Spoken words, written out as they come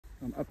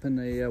I'm up in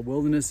a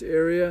wilderness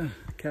area,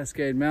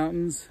 Cascade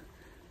Mountains,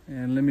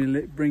 and let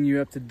me bring you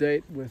up to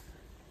date with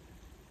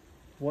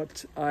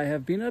what I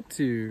have been up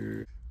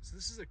to. So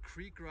this is a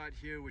creek right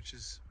here which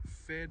is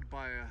fed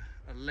by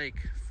a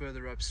lake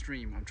further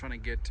upstream I'm trying to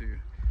get to.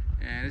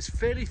 And it's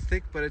fairly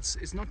thick, but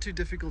it's not too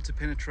difficult to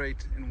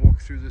penetrate and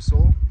walk through this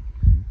all.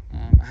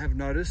 I have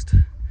noticed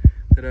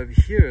that over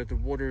here the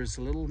water is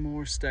a little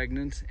more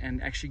stagnant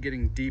and actually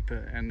getting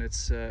deeper, and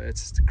it's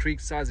the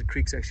creek size of the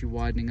creek's actually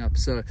widening up.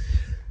 So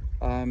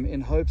in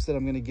hopes that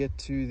I'm going to get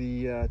to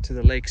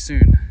the lake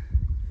soon.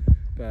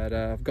 But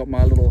I've got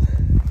my little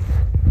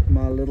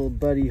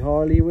buddy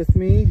Harley with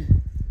me,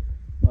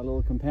 my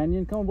little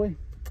companion. Come on, boy.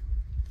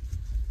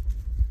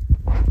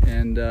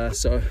 And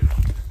so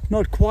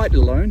not quite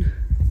alone.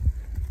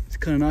 It's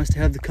kind of nice to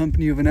have the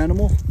company of an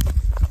animal,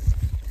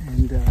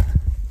 and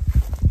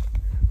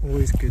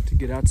always good to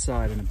get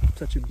outside in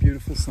such a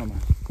beautiful summer.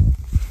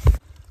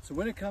 So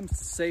when it comes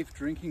to safe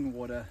drinking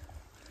water,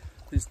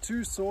 there's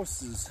two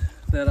sources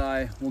that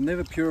I will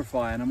never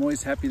purify and I'm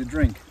always happy to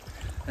drink.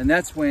 And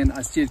that's when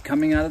I see it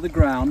coming out of the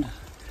ground,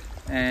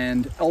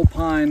 and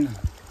alpine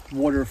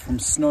water from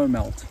snow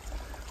melt.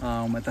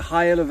 At the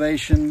high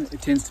elevation,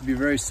 it tends to be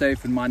very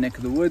safe in my neck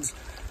of the woods.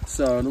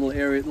 So a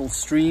little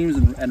streams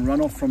and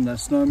runoff from the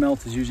snow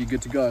melt is usually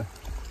good to go.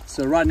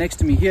 So right next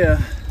to me here,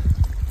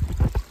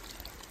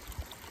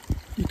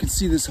 you can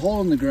see this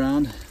hole in the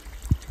ground,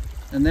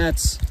 and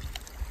that's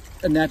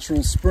a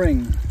natural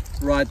spring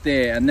right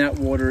there, and that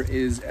water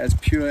is as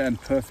pure and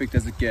perfect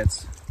as it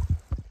gets.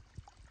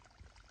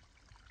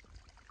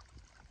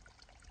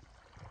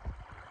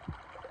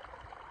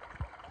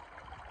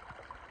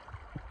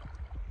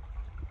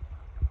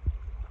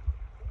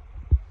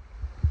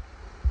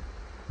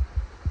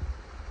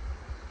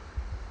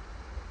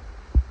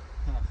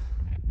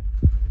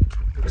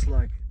 Looks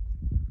like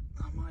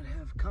I might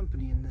have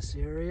company in this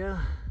area.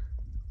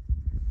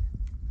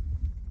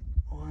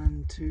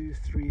 1, 2,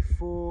 3,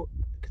 4.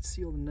 I can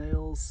see all the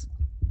nails.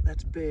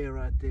 That's bear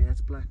right there.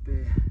 That's black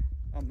bear.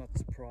 I'm not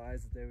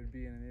surprised that they would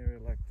be in an area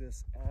like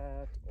this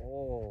at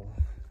all.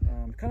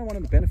 Kind of one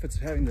of the benefits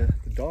of having the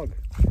dog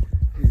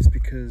is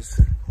because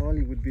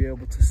Harley would be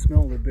able to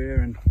smell the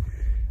bear and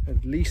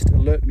at least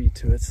alert me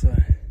to it. So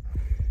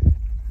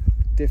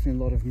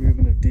definitely a lot of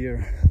movement of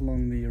deer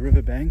along the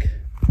riverbank.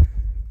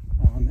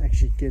 I'm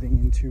actually getting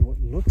into what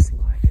looks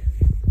like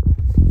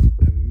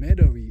a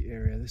meadowy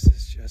area. This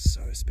is just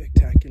so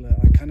spectacular.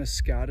 I kind of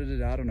scouted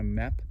it out on a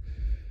map,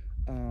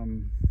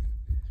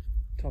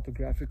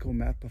 topographical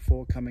map,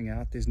 before coming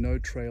out. There's no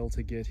trail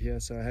to get here,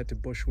 so I had to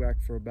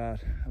bushwhack for about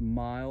a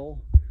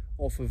mile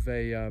off of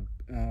a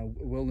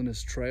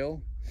wilderness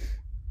trail,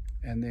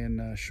 and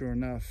then sure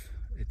enough,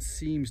 it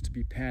seems to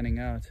be panning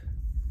out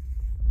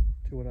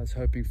to what I was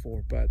hoping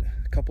for, but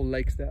a couple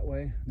lakes that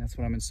way, and that's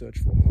what I'm in search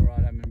for. All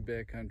right, I'm in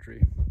bear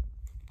country.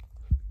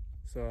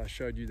 So I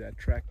showed you that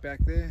track back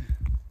there.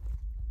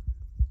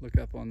 Look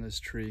up on this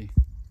tree.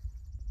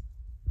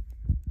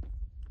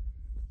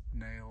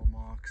 Nail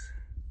marks.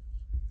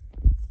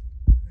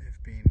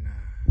 They've been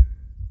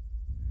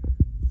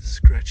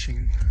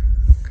scratching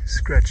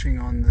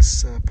on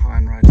this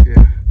pine right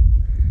here.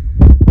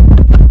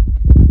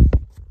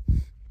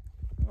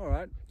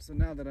 Alright, so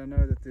now that I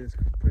know that there's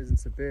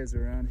presence of bears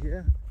around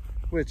here,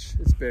 which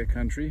it's bear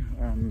country,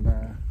 kind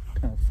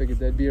of figured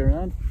they'd be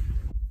around.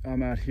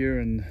 I'm out here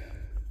and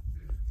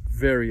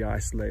very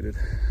isolated,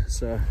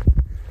 so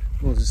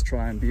we'll just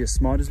try and be as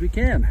smart as we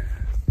can.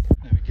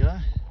 There we go.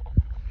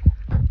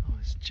 I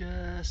was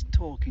just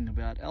talking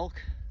about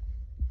elk.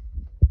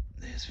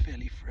 There's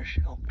fairly fresh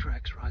elk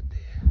tracks right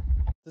there.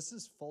 This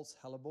is false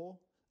hellebore,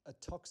 a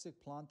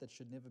toxic plant that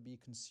should never be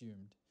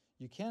consumed.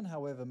 You can,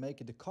 however, make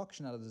a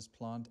decoction out of this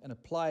plant and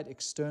apply it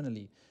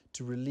externally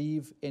to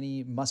relieve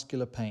any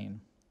muscular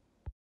pain.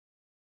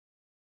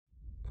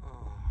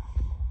 Oh,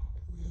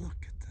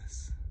 look at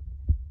this.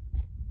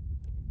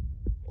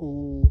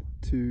 All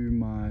to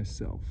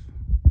myself.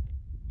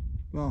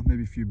 Well,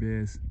 maybe a few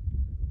bears,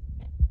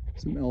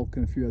 some elk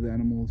and a few other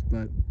animals,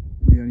 but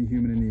the only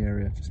human in the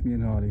area, just me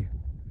and Harley.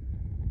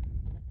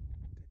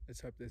 Let's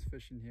hope there's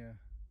fish in here.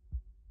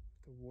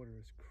 The water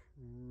is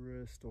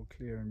crystal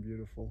clear and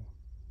beautiful.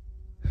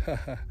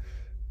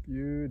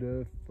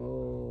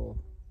 Beautiful.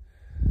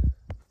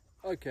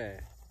 Okay,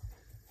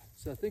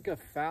 so I think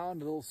I've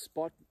found a little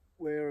spot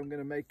where I'm going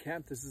to make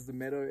camp. This is the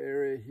meadow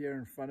area here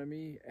in front of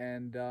me,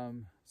 and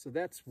so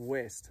that's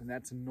west and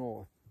that's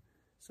north.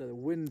 So the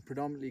wind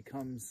predominantly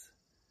comes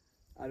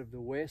out of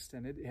the west,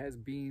 and it has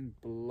been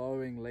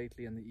blowing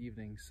lately in the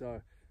evening.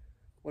 So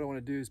what I want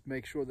to do is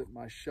make sure that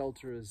my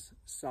shelter is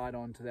side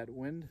on to that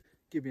wind,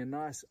 give me a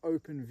nice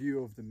open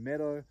view of the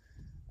meadow,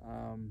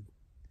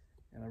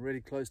 and I'm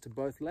really close to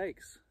both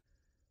lakes.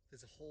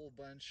 There's a whole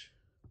bunch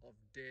of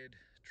dead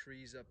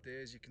trees up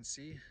there, as you can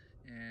see,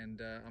 and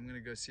I'm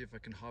gonna go see if I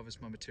can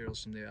harvest my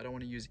materials from there. I don't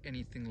want to use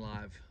anything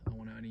live. I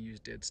want to only use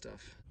dead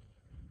stuff.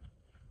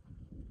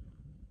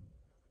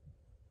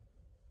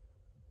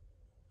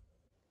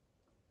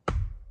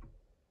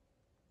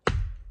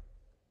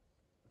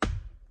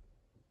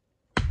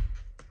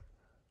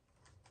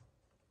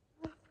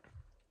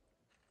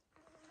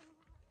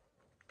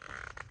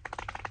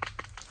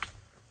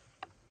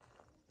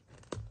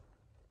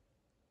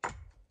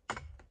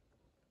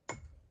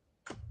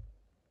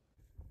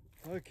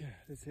 Okay,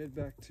 let's head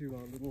back to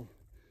our little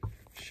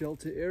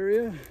shelter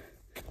area.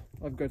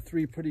 I've got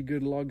 3 pretty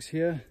good logs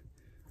here,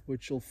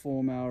 which will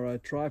form our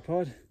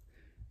tripod,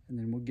 and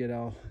then we'll get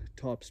our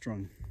tarp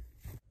strung.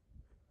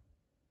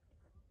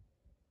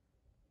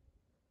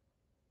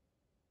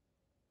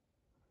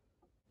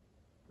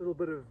 A little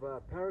bit of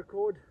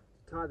paracord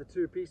to tie the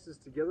 2 pieces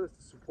together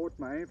to support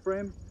my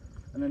A-frame,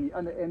 and then the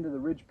under end of the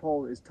ridge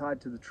pole is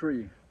tied to the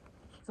tree.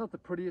 It's not the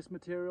prettiest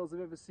materials I've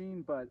ever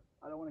seen, but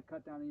I don't want to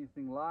cut down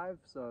anything live,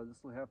 so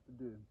this will have to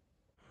do.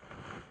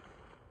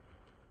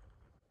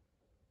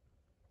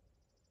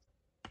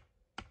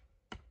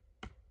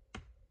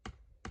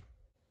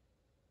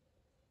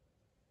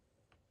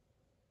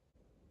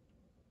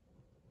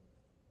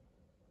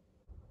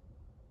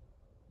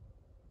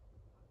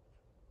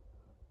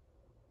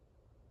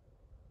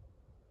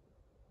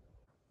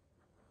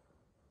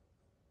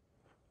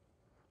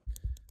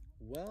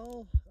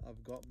 Well,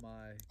 I've got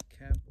my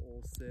camp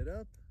all set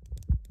up,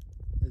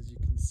 as you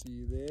can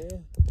see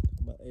there,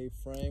 my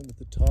A-frame with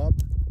the top,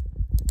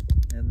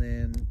 and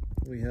then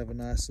we have a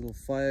nice little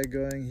fire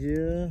going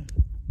here,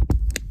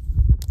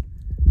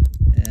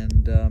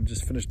 and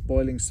just finished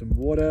boiling some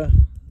water,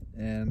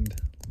 and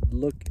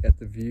look at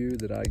the view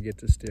that I get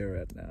to stare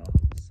at now.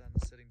 The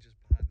sun's setting just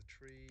behind the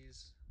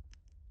trees.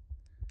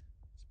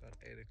 It's about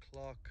 8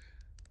 o'clock.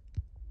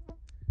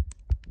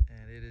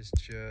 And it is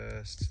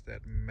just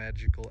that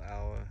magical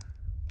hour.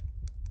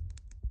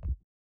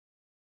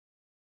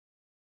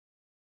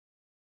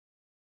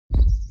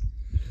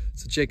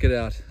 So check it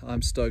out.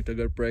 I'm stoked. I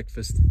got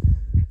breakfast.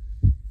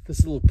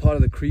 This little part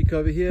of the creek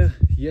over here.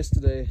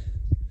 Yesterday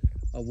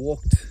I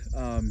walked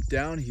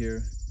down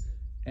here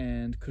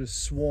and could have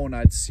sworn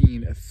I'd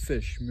seen a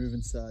fish move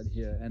inside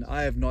here. And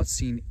I have not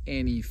seen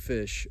any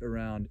fish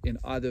around in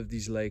either of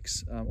these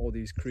lakes or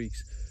these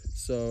creeks.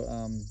 So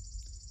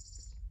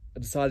I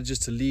decided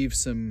just to leave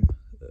some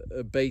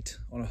bait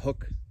on a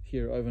hook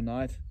here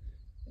overnight,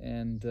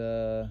 and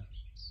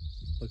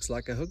looks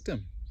like I hooked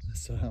him.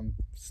 So I'm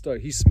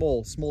stoked. He's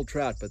small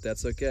trout, but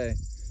that's okay.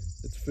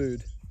 It's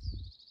food.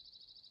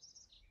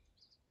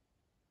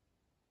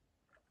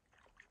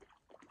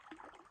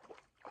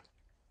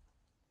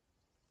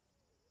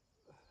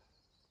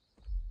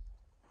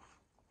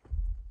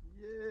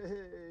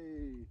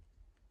 Yay!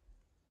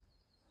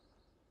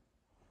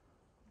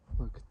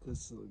 Look at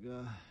this little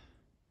guy.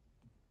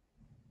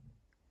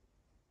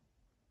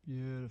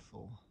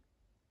 Beautiful.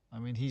 I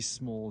mean, he's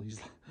small. He's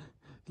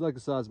like the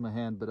size of my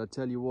hand, but I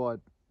tell you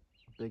what,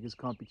 beggars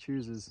can't be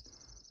choosers.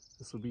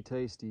 This will be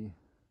tasty.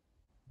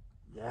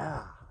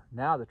 Yeah,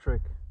 now the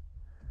trick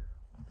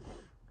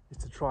is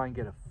to try and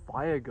get a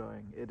fire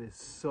going. It is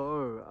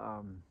so,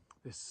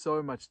 there's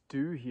so much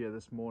dew here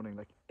this morning.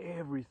 Like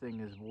everything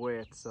is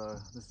wet, so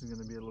this is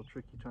going to be a little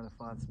tricky trying to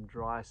find some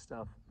dry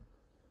stuff.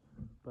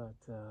 But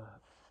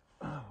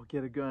we'll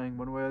get it going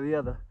one way or the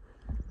other.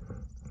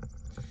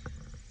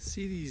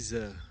 See these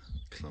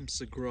clumps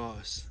of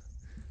grass?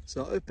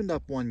 So I opened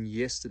up one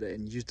yesterday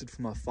and used it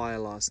for my fire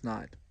last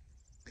night.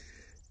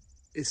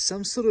 It's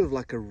some sort of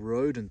like a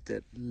rodent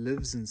that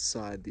lives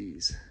inside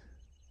these,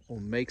 or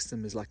makes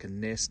them as like a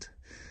nest.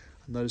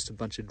 I noticed a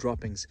bunch of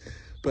droppings.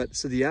 But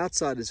so the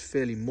outside is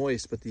fairly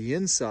moist, but the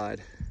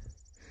inside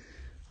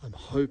I'm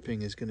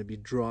hoping is going to be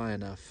dry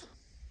enough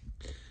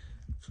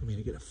for me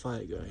to get a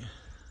fire going.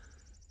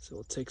 So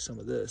we'll take some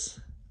of this,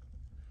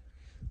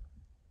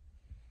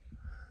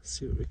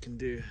 see what we can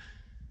do.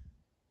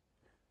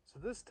 So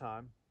this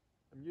time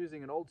I'm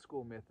using an old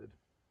school method.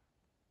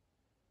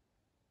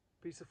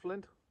 Piece of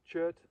flint,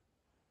 chert,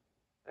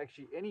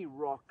 actually any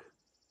rock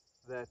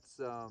that's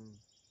on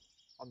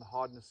the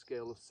hardness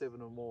scale of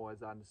 7 or more,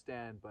 as I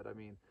understand, but I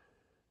mean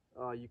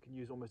you can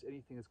use almost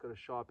anything that's got a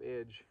sharp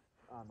edge.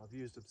 I've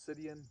used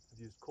obsidian, I've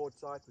used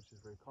quartzite, which is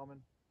very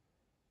common,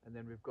 and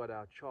then we've got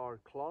our char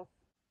cloth,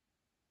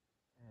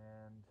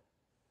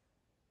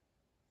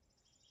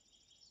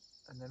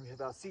 and then we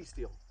have our sea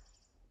steel.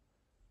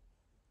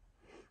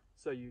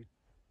 So you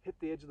hit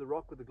the edge of the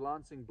rock with a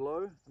glancing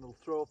blow, and it'll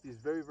throw off these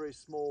very, very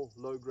small,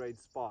 low-grade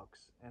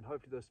sparks, and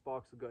hopefully those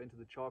sparks will go into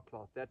the char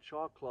cloth. That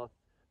char cloth,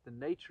 the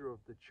nature of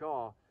the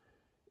char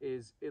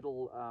is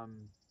it'll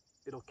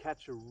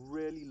catch a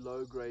really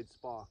low-grade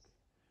spark,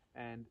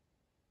 and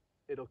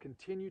it'll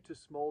continue to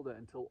smolder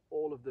until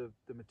all of the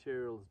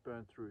material is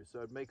burned through.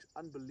 So it makes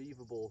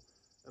unbelievable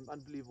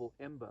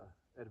ember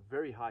at a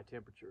very high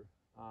temperature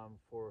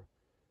for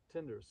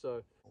tinder.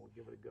 So we'll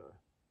give it a go.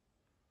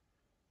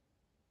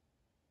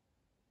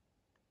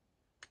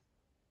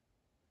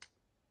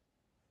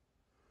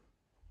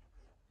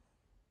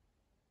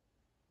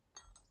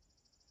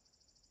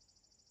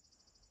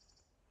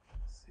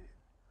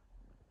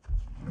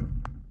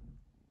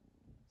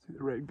 See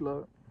the red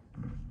glow?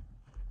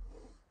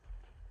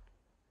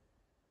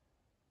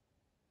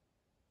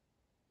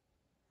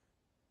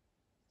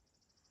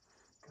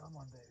 Come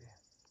on, baby.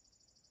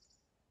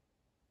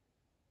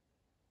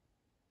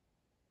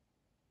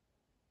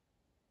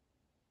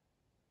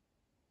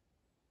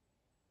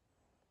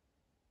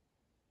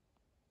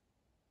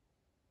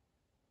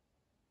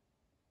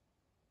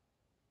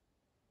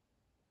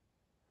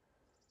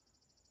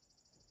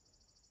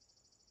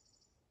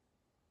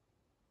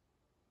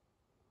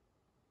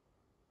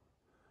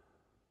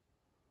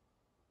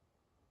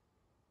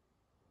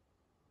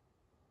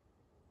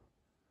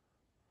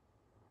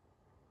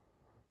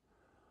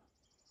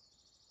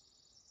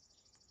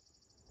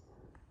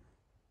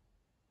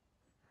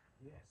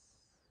 Yes.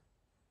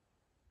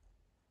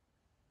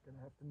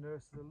 Gonna have to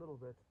nurse it a little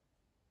bit.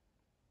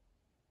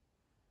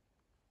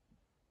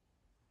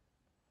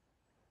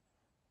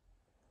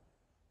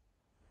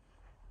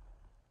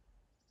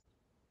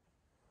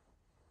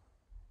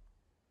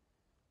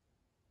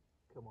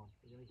 Come on,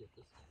 we're gonna get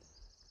this.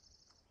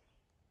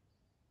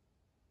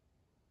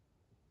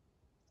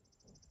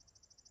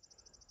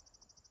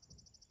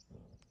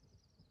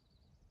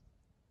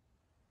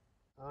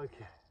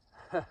 Okay,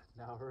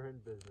 now we're in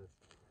business.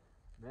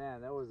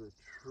 Man, that was a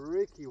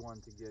tricky one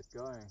to get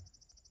going.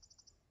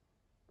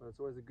 But it's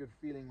always a good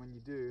feeling when you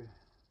do.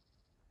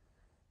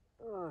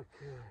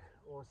 Okay,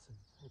 awesome.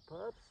 Hey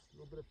pups, a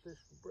little bit of fish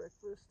for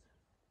breakfast.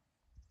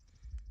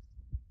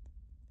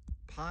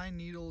 Pine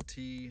needle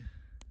tea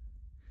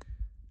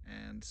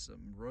and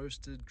some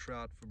roasted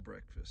trout for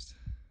breakfast.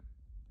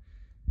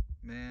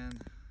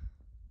 Man,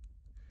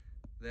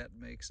 that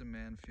makes a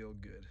man feel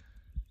good.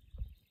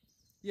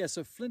 Yeah,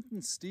 so flint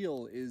and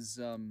steel is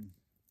an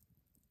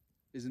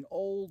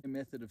old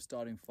method of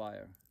starting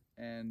fire,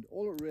 and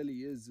all it really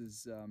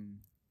is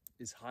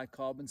high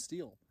carbon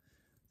steel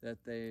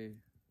that they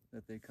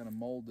kind of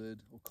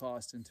molded or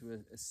cast into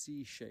a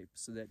C shape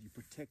so that you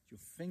protect your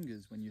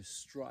fingers when you're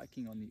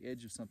striking on the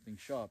edge of something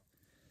sharp.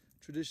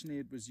 Traditionally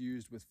it was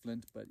used with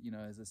flint, but you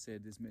know, as I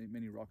said, there's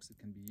many rocks that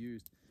can be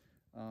used.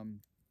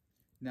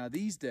 Now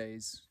these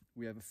days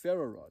we have a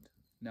ferro rod.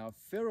 Now a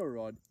ferro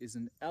rod is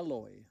an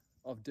alloy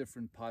of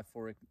different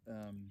pyphoric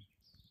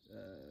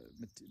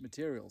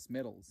materials,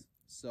 metals.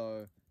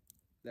 So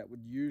that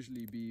would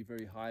usually be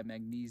very high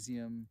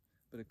magnesium,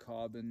 bit of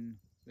carbon,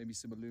 maybe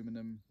some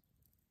aluminum,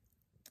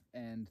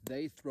 and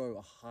they throw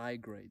a high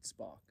grade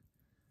spark.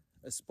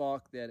 A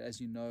spark that,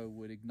 as you know,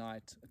 would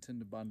ignite a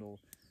tinder bundle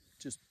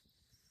just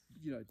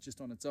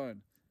on its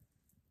own.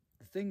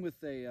 The thing with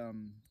the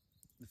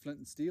flint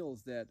and steel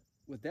is that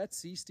with that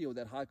C steel,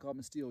 that high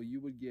carbon steel, you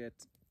would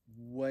get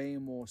way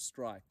more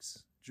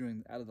strikes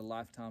out of the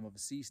lifetime of a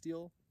C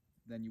steel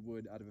than you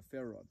would out of a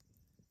ferro rod.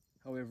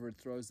 However, it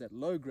throws that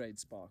low grade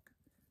spark.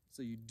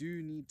 So you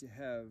do need to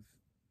have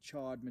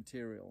charred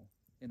material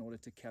in order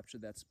to capture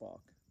that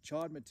spark.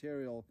 Charred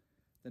material,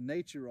 the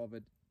nature of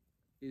it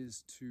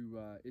is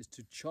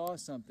to char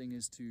something,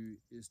 is to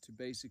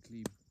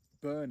basically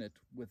burn it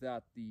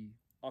without the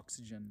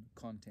oxygen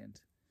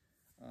content.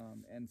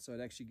 And so it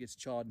actually gets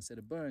charred instead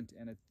of burnt,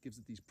 and it gives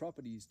it these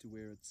properties to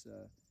where it's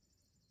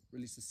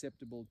really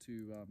susceptible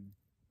to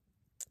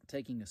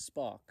taking a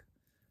spark,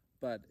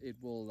 but it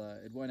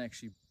won't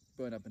actually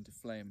burn up into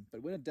flame.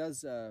 But when it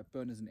does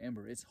burn as an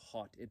ember, it's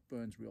hot. It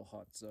burns real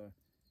hot. So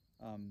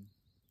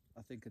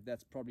I think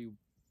that's probably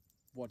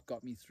what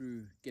got me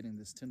through getting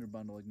this tinder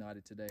bundle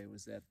ignited today,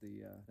 was that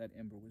that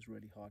ember was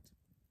really hot.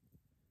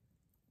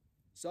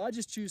 So I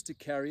just choose to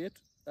carry it,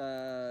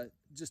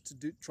 just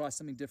to try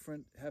something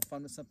different, have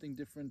fun with something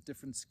different,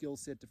 different skill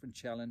set, different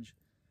challenge.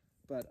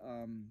 But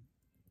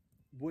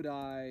would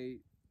I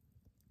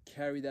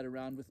carry that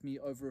around with me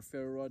over a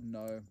ferro rod?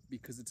 No,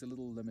 because it's a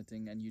little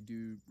limiting and you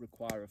do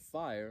require a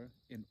fire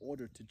in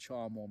order to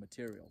char more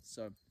material.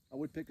 So I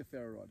would pick a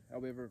ferro rod.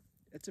 However,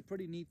 it's a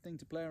pretty neat thing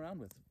to play around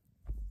with.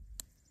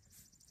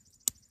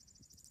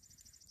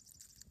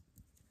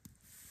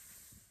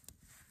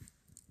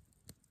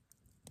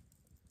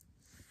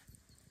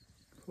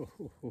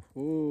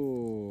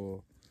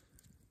 Oh,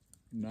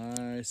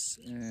 nice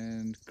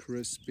and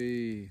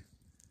crispy.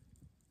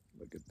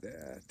 Look at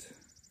that.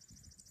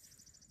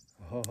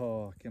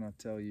 Oh, I cannot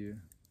tell you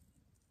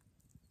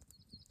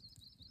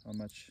how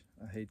much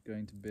I hate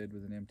going to bed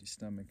with an empty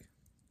stomach.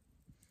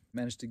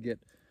 Managed to get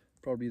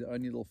probably the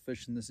only little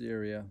fish in this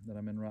area that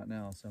I'm in right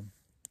now, so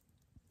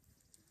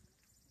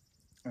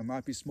I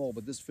might be small,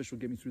 but this fish will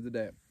get me through the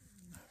day.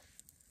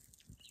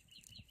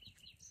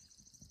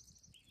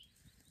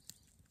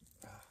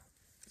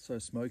 So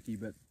smoky,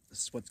 but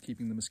this is what's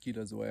keeping the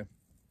mosquitoes away.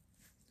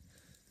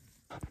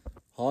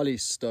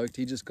 Harley's stoked.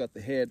 He just got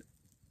the head.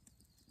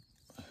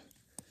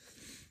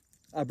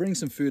 I bring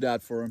some food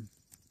out for him,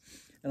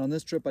 and on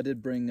this trip I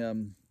did bring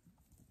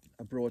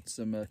I brought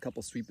a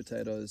couple sweet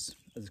potatoes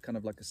as kind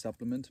of like a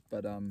supplement,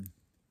 but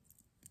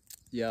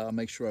yeah, I'll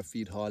make sure I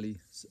feed Harley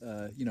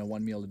you know,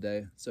 one meal a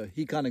day, so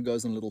he kind of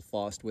goes on a little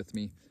fast with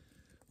me.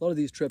 A lot of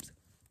these trips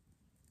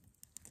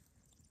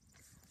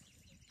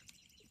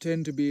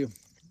tend to be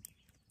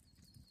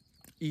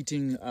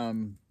eating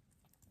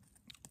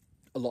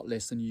a lot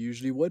less than you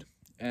usually would,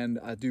 and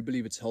I do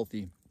believe it's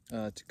healthy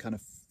to kind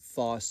of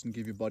fast and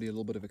give your body a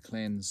little bit of a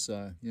cleanse.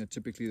 You know,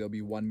 typically there'll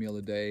be one meal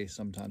a day,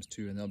 sometimes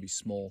two, and they'll be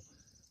small,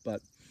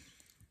 but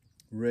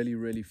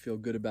really feel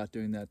good about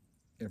doing that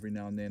every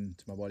now and then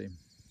to my body.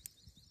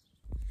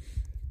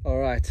 All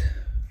right,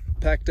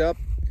 packed up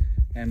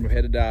and we're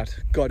headed out.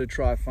 Got to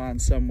try find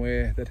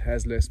somewhere that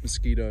has less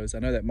mosquitoes. I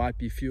know that might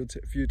be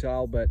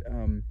futile, but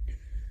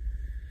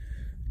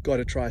got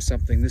to try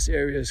something. This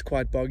area is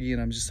quite boggy, and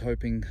I'm just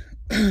hoping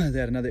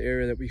that another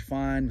area that we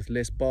find with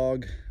less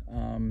bog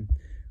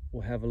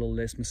will have a little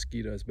less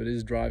mosquitoes, but it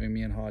is driving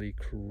me and Harley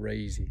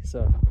crazy.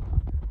 So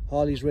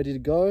Harley's ready to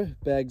go,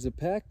 bags are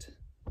packed,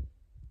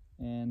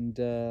 and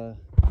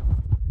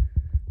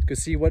go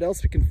see what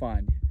else we can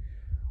find.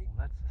 Well,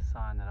 that's the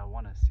sign that I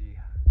want to see.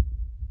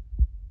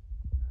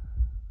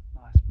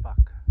 Nice buck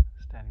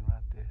standing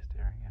right there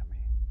staring at me.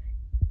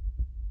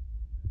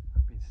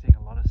 I've been seeing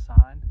a lot of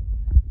sign,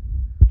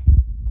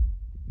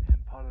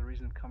 and part of the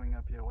reason of coming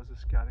up here was a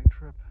scouting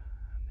trip.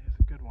 And there's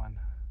a good one.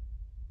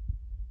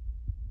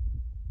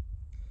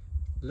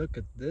 Look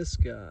at this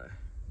guy.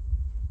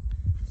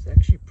 It's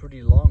actually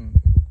pretty long.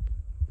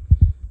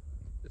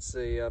 It's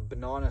a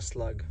banana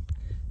slug.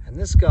 And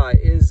this guy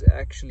is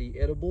actually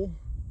edible.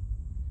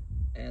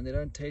 And they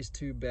don't taste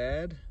too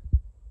bad,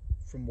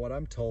 from what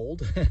I'm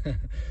told.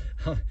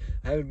 I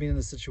haven't been in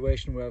the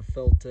situation where I've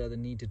felt the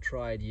need to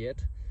try it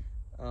yet.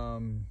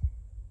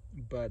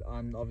 But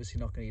I'm obviously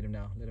not going to eat him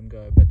now. Let him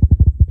go. But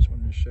I just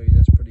wanted to show you,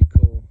 that's pretty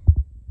cool.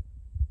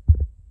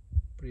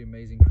 Pretty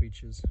amazing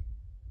creatures.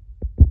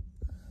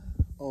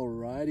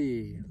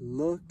 Alrighty,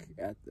 look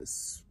at the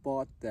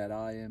spot that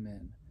I am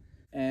in.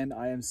 And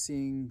I am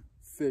seeing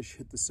fish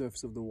hit the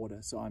surface of the water,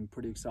 so I'm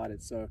pretty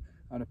excited. So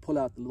I'm going to pull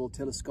out the little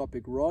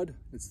telescopic rod.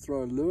 Let's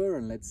throw a lure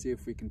and let's see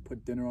if we can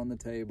put dinner on the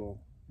table.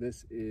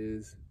 This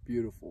is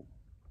beautiful.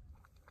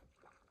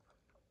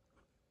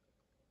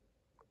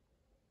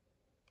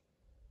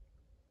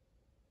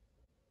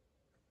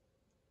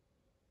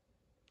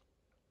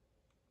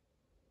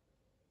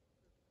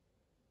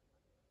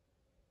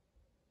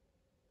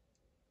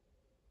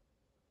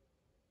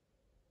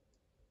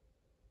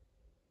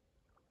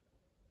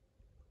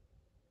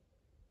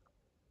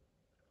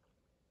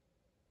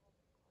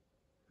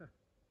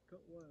 Got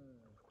one.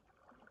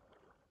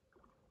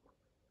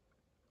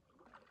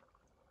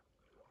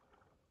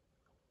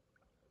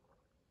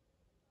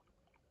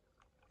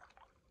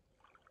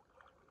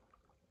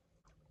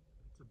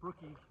 It's a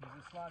brookie. He's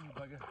a slimy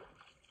bugger.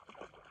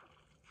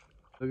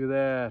 Look at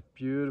that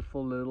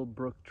beautiful little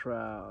brook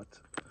trout.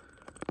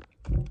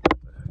 There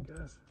he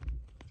goes.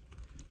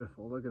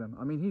 Beautiful. Look at him.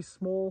 I mean, he's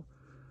small,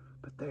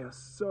 but they are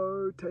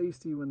so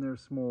tasty when they're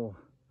small.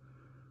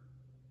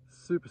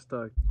 Super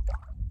stoked.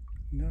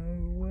 No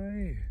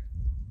way.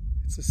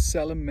 It's a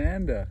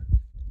salamander.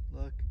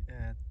 Look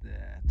at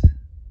that.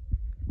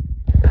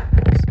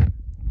 Awesome.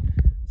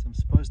 So I'm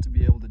supposed to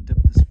be able to dip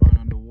this phone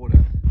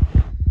underwater,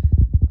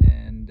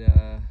 and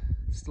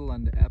still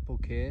under Apple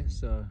care,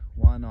 so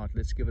why not?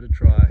 Let's give it a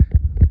try.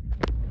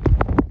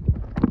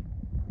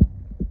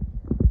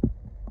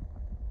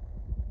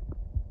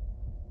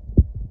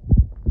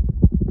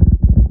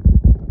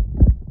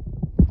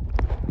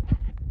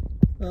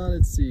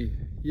 Let's see.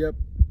 Yep,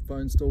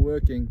 phone's still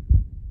working.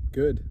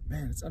 Good.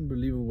 Man, it's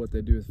unbelievable what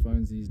they do with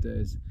phones these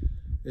days.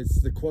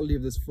 It's the quality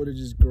of this footage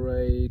is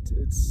great.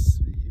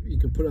 You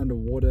can put it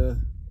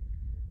underwater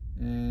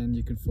and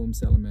you can film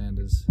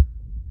salamanders.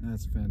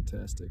 That's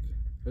fantastic.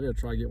 I gotta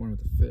try to get one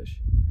with the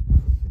fish.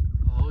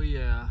 Oh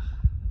yeah.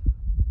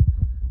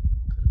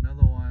 Got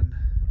another one.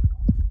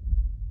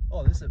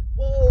 Oh, this is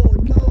oh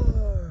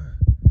no!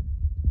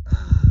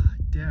 Ah,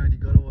 damn it, he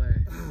got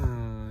away.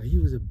 Ah, he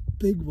was a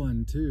big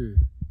one too.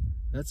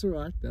 That's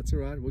alright, that's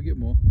alright, we'll get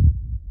more.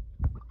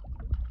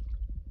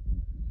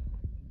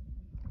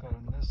 Got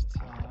him this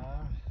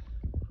time.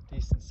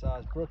 Decent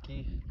sized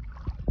brookie.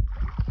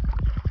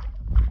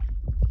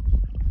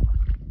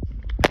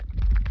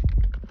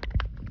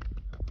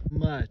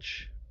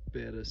 Much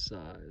better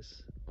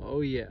size.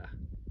 Oh yeah.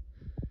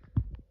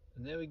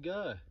 And there we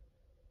go.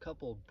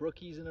 Couple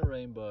brookies and a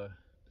rainbow.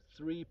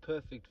 3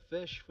 perfect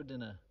fish for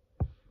dinner.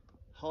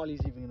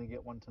 Harley's even gonna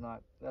get one tonight,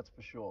 that's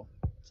for sure.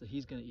 So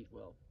he's gonna eat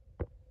well.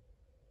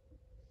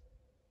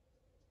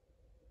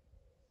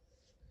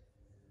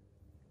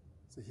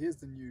 So here's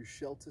the new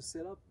shelter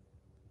setup.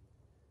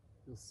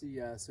 You'll see,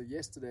 so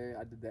yesterday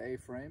I did the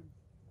A-frame.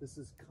 This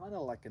is kind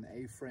of like an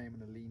A-frame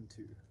and a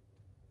lean-to.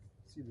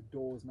 See, the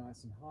door is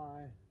nice and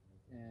high,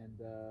 and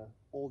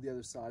all the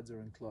other sides are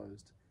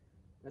enclosed.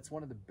 That's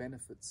one of the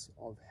benefits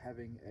of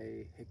having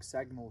a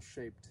hexagonal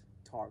shaped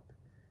tarp,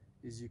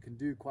 is you can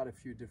do quite a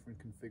few different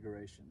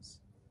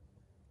configurations.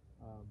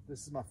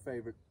 This is my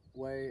favorite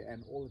way,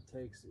 and all it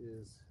takes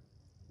is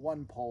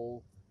one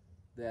pole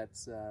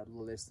that's a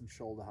little less than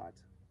shoulder height.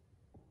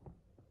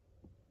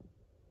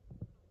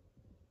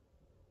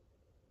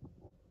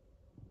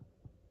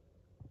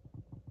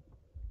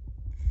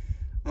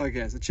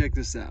 Okay, so check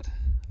this out.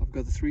 I've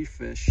got the 3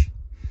 fish,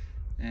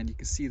 and you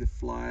can see the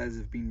flies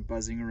have been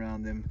buzzing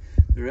around them.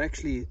 They're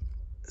actually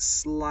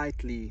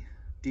slightly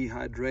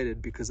dehydrated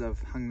because I've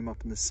hung them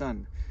up in the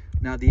sun.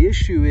 Now the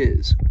issue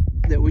is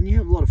that when you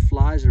have a lot of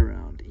flies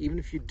around, even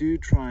if you do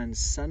try and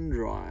sun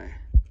dry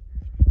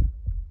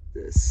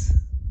this,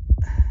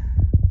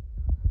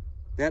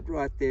 that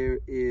right there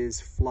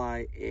is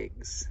fly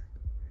eggs.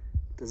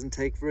 It doesn't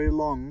take very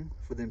long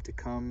for them to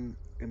come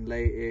and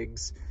lay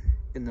eggs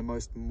in the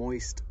most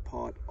moist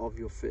part of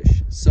your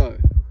fish. So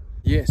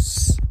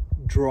yes,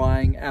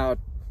 drying out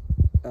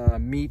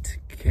meat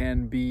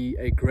can be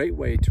a great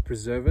way to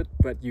preserve it,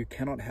 but you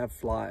cannot have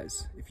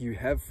flies. If you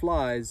have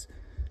flies,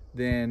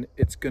 then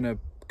it's gonna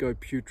go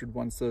putrid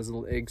once those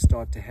little eggs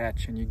start to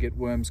hatch and you get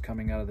worms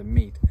coming out of the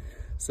meat.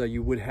 So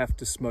you would have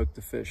to smoke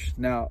the fish.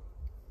 Now,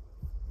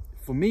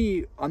 For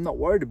me, I'm not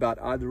worried about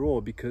either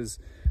or because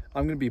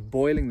I'm going to be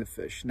boiling the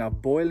fish. Now,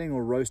 boiling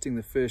or roasting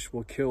the fish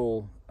will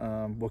kill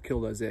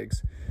those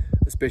eggs,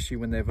 especially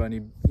when they've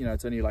only,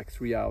 it's only like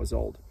 3 hours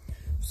old.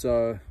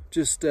 So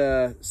just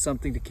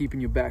something to keep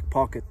in your back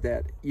pocket,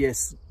 that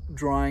yes,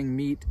 drying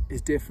meat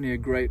is definitely a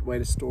great way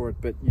to store it,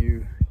 but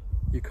you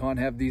can't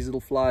have these little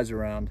flies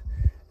around.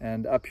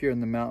 And up here in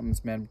the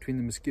mountains, man, between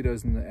the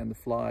mosquitoes and the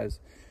flies,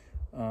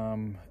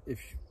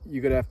 if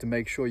you're gonna have to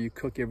make sure you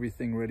cook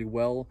everything really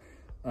well,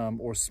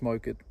 or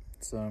smoke it.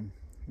 So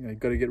you've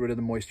got to get rid of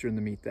the moisture in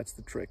the meat. That's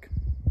the trick.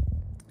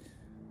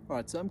 All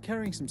right, so I'm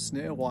carrying some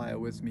snare wire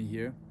with me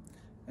here,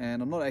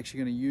 and I'm not actually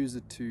going to use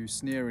it to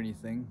snare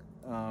anything,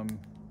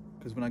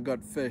 because when I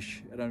got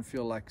fish, I don't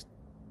feel like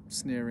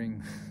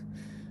snaring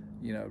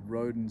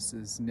rodents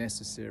is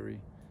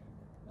necessary,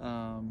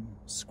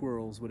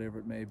 squirrels, whatever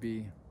it may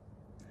be.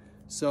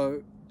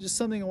 So just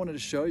something I wanted to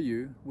show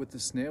you with the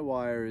snare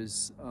wire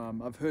is,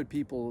 I've heard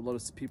a lot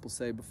of people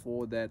say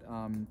before that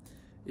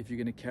if you're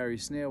going to carry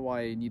snare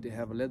wire, you need to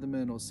have a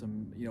Leatherman or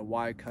some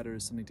wire cutter or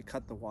something to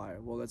cut the wire.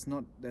 Well, that's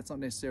not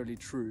necessarily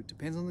true. It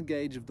depends on the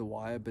gauge of the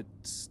wire, but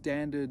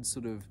standard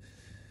sort of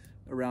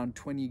around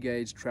 20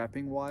 gauge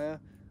trapping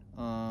wire,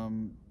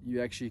 you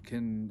actually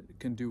can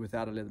do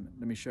without a Leatherman.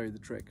 Let me show you the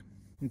trick.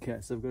 Okay,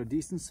 so I've got a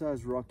decent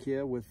sized rock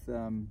here with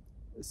a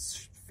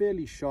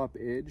fairly sharp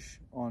edge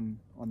on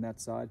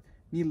that side.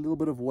 Need a little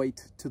bit of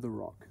weight to the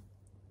rock.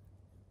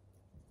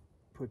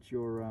 Put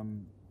your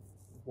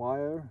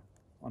wire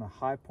on a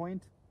high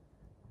point,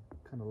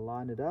 kind of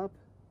line it up,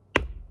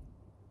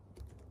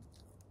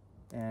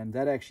 and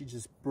that actually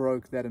just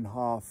broke that in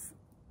half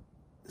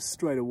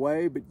straight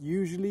away, but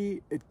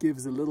usually it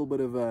gives a little bit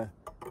of a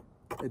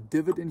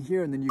divot in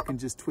here, and then you can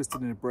just twist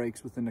it and it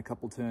breaks within a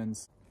couple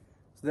turns.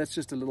 So that's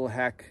just a little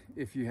hack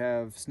if you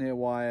have snare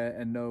wire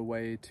and no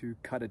way to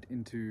cut it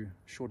into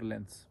shorter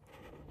lengths.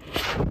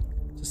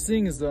 So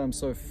seeing as though I'm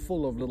so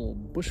full of little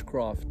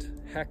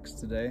bushcraft hacks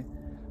today,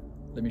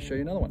 let me show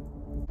you another one.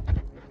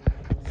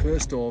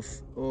 First off,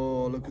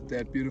 oh, look at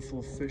that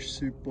beautiful fish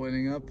soup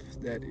boiling up.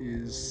 That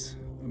is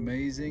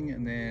amazing.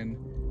 And then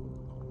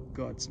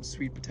got some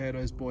sweet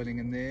potatoes boiling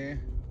in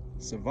there.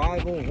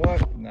 Survival,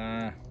 what?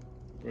 Nah,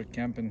 we're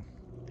camping.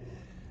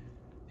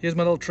 Here's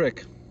my little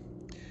trick.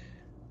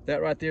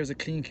 That right there is a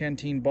clean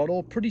canteen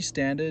bottle, pretty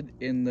standard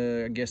in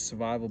the, I guess,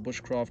 survival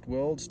bushcraft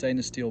world.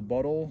 Stainless steel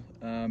bottle,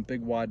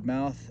 big wide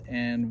mouth.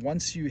 And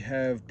once you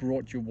have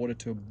brought your water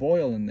to a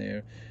boil in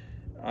there,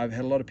 I've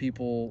had a lot of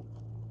people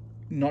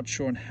not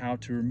sure on how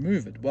to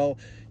remove it. Well,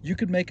 you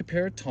could make a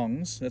pair of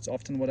tongs. That's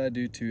often what I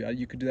do too.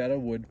 You could do that out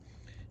of wood.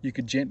 You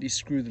could gently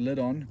screw the lid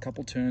on a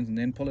couple turns and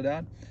then pull it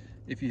out.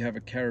 If you have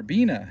a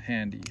carabiner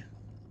handy,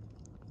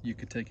 you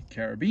could take a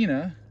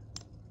carabiner,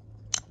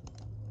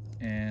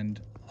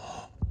 and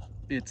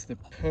it's the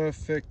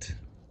perfect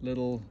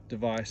little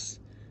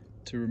device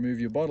to remove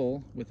your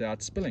bottle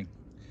without spilling.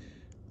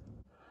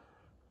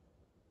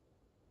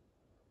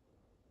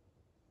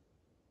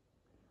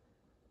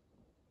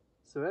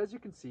 So as you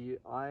can see,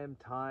 I am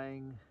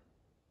tying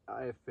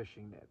a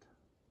fishing net.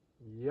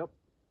 Yep,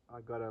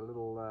 I got a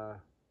little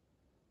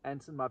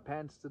ants in my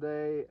pants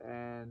today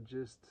and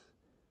just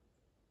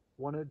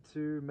wanted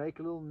to make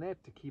a little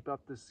net to keep up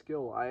this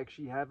skill. I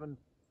actually haven't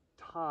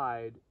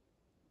tied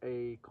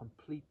a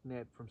complete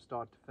net from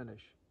start to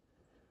finish.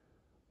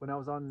 When I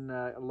was on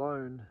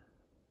alone,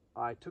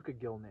 I took a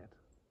gill net,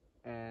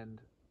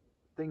 and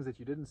things that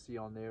you didn't see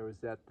on there is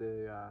that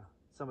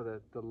some of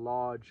the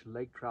large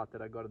lake trout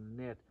that I got in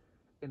the net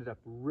ended up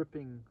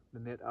ripping the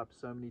net up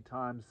so many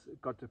times.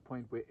 It got to a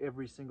point where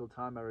every single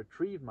time I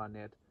retrieved my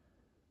net,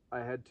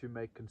 I had to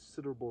make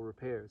considerable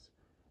repairs.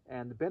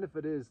 And the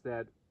benefit is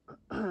that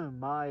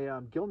my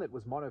gill net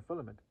was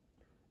monofilament,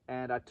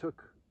 and I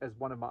took as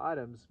one of my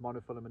items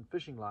monofilament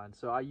fishing line.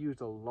 So I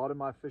used a lot of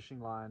my fishing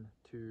line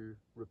to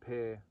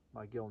repair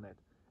my gill net,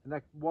 and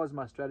that was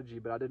my strategy,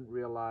 but I didn't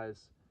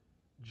realize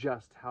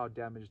just how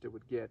damaged it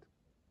would get.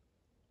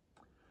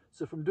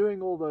 So from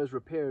doing all those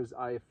repairs,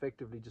 I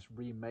effectively just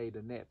remade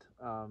a net,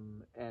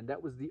 and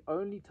that was the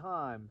only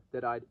time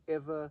that I'd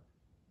ever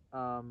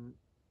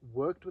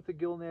worked with a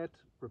gill net,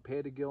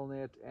 repaired a gill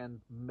net,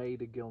 and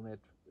made a gill net,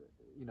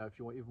 if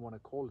you even want to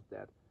call it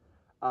that.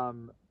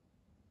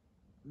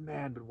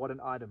 Man, but what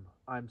an item.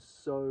 I'm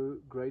so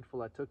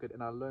grateful I took it,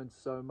 and I learned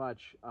so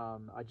much.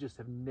 I just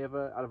have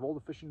never, out of all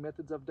the fishing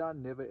methods I've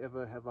done, never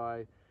ever have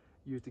I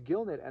used a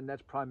gill net, and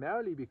that's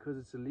primarily because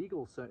it's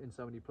illegal in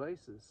so many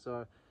places.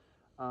 So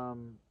I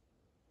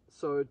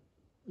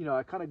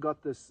kind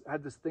of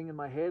had this thing in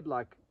my head,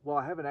 like, well,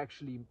 I haven't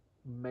actually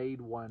made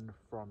one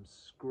from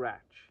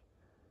scratch.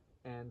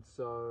 And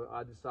so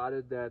I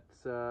decided that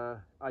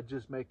I'd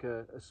just make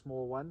a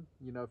small one,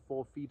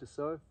 4 feet or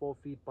so, 4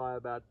 feet by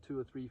about 2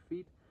 or 3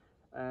 feet.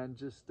 And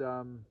just,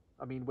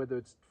 whether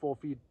it's 4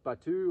 feet by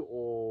 2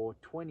 or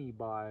 20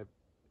 by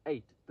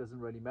 8, doesn't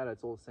really matter.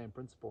 It's all the same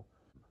principle.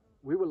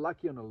 We were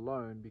lucky on a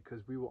loan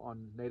because we were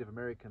on Native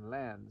American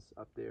lands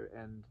up there,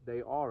 and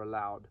they are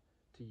allowed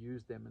to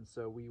use them. And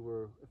so we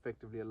were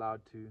effectively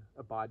allowed to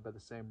abide by the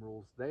same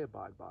rules they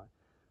abide by.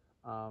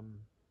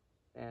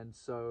 And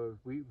so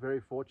we're very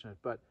fortunate.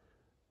 But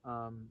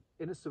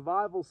in a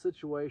survival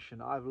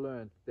situation, I've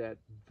learned that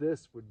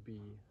this would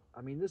be,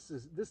 I mean,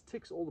 this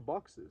ticks all the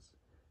boxes.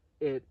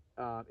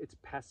 It's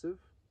passive.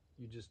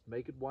 You just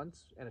make it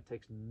once, and it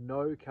takes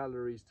no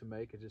calories to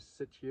make. It just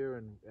sit here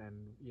and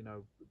you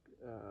know,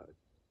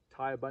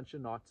 tie a bunch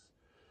of knots,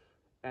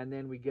 and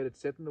then we get it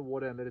set in the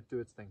water and let it do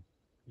its thing.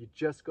 You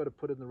just got to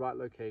put it in the right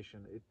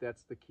location.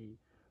 That's the key.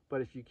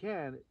 But if you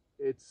can,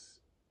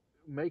 it's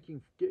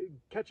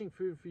catching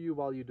food for you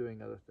while you're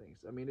doing other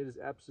things. I mean, it is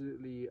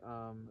absolutely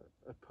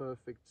a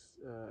perfect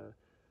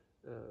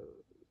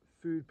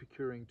food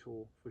procuring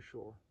tool for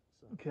sure.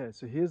 So. Okay,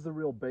 so here's the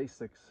real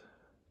basics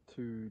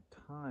to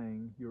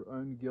tying your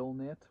own gill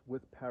net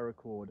with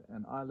paracord,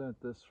 and I learned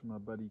this from my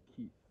buddy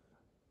Keith.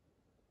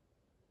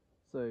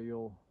 So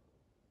you'll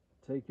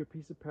take your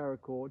piece of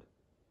paracord,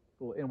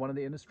 or in one of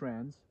the inner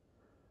strands,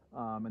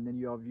 and then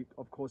you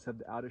of course have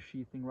the outer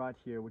sheathing right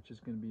here, which is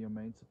going to be your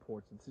main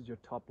support. So this is your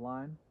top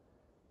line,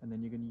 and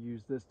then you're going to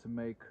use this to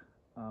make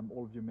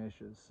all of your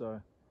meshes.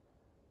 So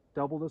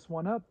double this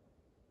one up,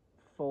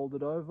 fold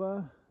it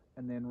over,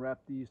 and then wrap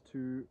these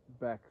two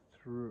back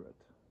through it.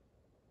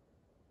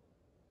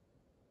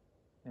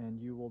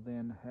 And you will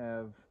then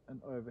have an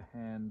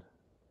overhand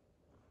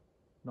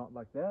knot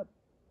like that.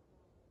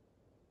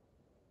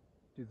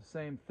 Do the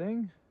same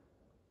thing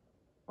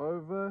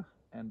over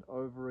and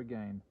over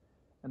again.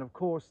 And of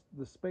course,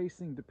 the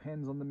spacing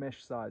depends on the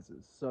mesh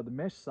sizes. So the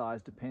mesh size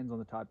depends on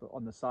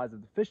the size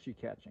of the fish you're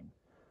catching.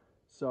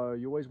 So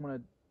you always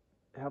want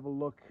to have a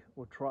look,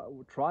 or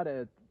try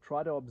to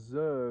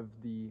observe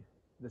the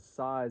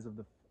size of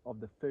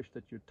the fish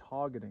that you're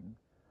targeting,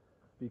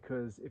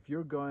 because if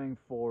you're going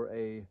for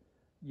a,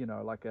 you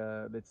know, like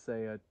let's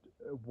say a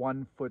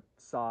 1 foot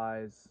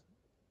size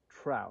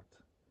trout,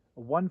 a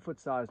 1 foot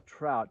size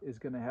trout is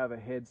going to have a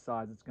head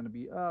size that's going to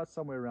be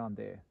somewhere around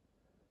there.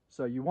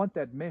 So you want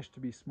that mesh to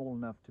be small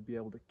enough to be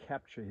able to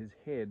capture his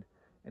head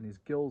and his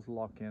gills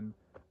lock in,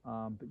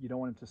 but you don't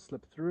want him to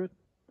slip through it,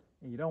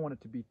 and you don't want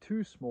it to be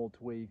too small to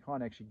where you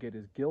can't actually get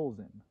his gills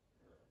in.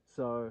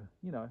 So,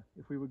 you know,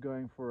 if we were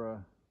going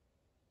for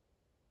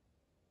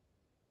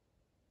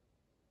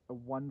a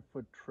 1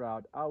 foot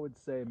trout, I would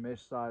say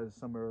mesh size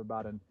somewhere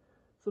about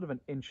sort of 1.25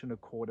 inches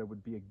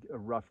would be a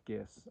rough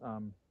guess.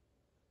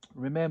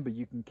 Remember,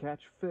 you can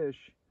catch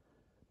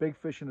big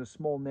fish in a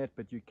small net,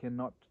 but you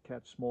cannot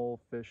catch small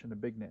fish in a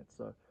big net.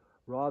 So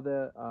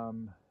rather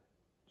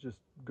just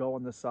go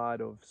on the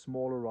side of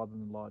smaller rather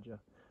than larger.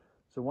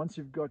 So once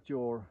you've got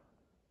your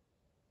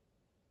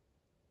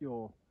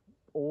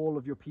all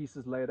of your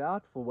pieces laid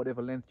out for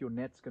whatever length your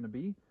net's going to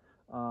be,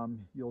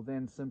 you'll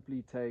then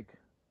simply take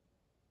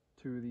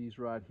 2 of these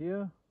right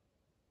here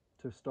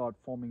to start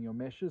forming your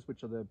meshes,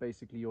 which are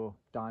basically your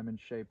diamond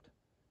shaped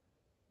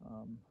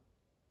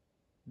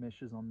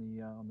meshes on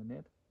the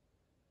net.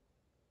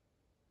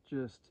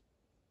 Just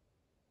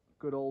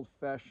good old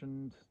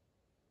fashioned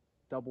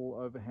double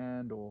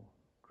overhand or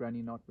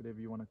granny knot, whatever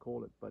you want to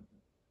call it, but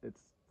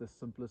it's the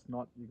simplest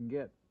knot you can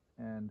get.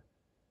 And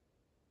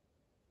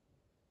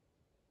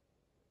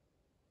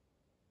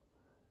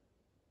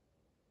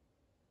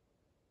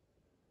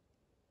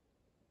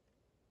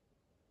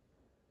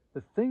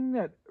the thing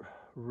that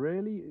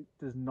really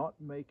does not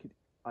make it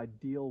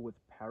ideal with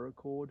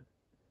paracord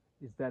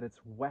is that it's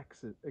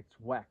waxed.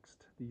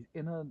 These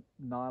inner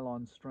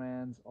nylon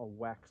strands are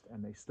waxed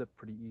and they slip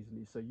pretty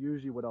easily. So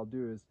usually what I'll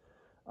do is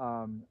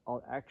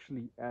I'll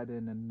actually add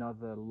in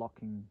another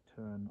locking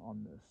turn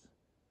on this,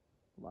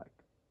 like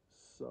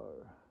so,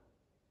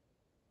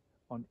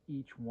 on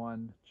each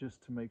one,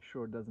 just to make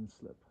sure it doesn't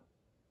slip.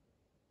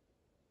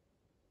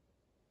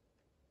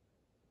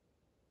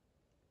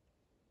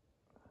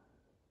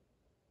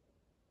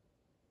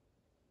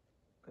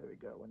 There we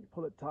go. When you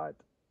pull it tight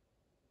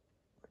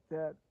like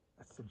that,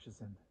 that cinches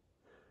in.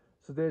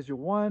 So there's your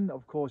one.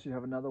 Of course, you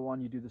have another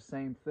one. You do the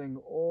same thing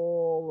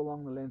all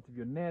along the length of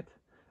your net,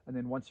 and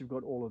then once you've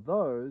got all of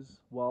those,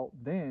 well,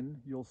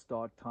 then you'll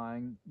start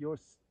tying your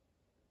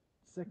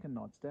second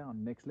knots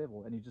down, next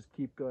level, and you just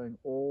keep going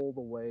all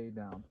the way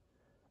down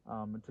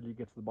until you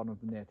get to the bottom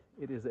of the net.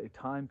 It is a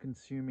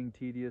time-consuming,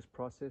 tedious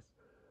process,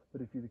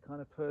 but if you're the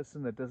kind of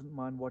person that doesn't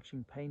mind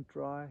watching paint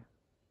dry,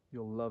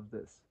 you'll love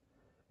this.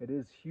 It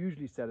is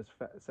hugely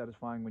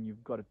satisfying when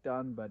you've got it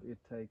done, but it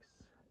takes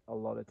a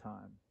lot of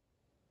time.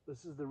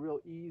 This is the real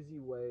easy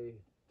way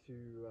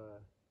to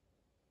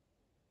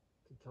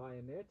tie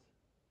a net.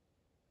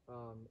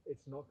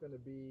 It's not going to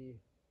be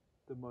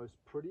the most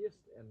prettiest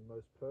and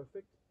most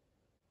perfect.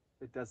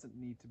 It doesn't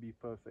need to be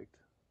perfect.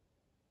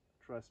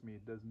 Trust me,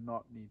 it does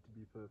not need to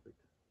be perfect.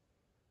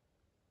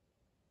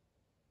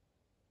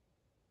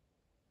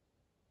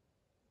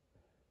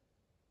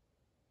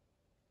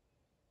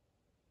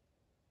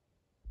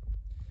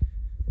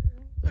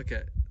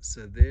 Okay,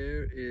 so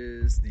there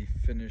is the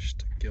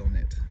finished gill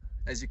net.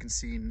 As you can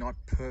see, not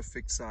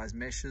perfect size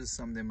meshes.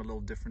 Some of them are a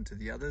little different to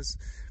the others,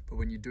 but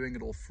when you're doing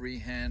it all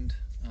freehand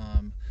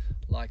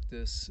like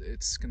this,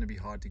 it's going to be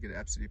hard to get it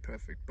absolutely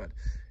perfect, but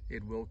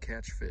it will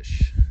catch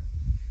fish.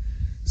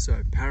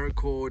 So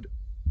paracord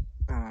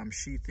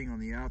sheathing on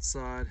the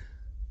outside,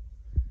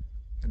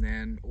 and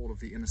then all of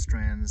the inner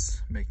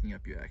strands making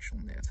up your actual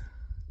net.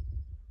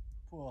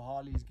 Poor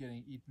Harley's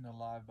getting eaten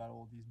alive by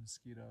all these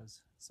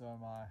mosquitoes. So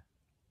am I.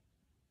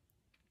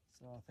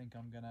 So I think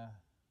I'm gonna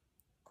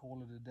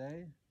call it a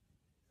day.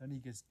 It only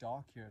gets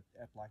dark here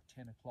at like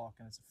 10 o'clock,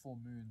 and it's a full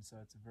moon, so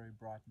it's a very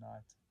bright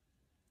night.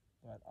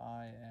 But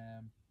I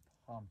am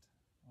pumped.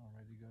 I'm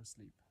ready to go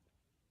sleep.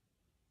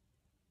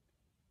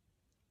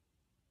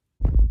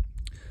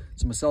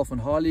 So myself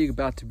and Harley are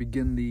about to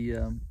begin the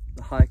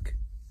hike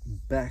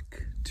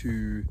back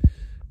to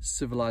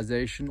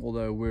civilization.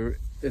 Although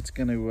it's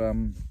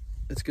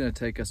gonna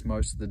take us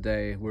most of the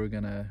day. We're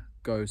gonna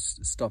go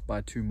stop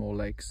by 2 more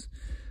lakes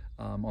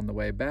on the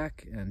way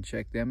back and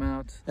check them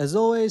out. As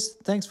always,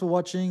 thanks for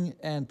watching,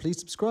 and please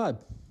subscribe.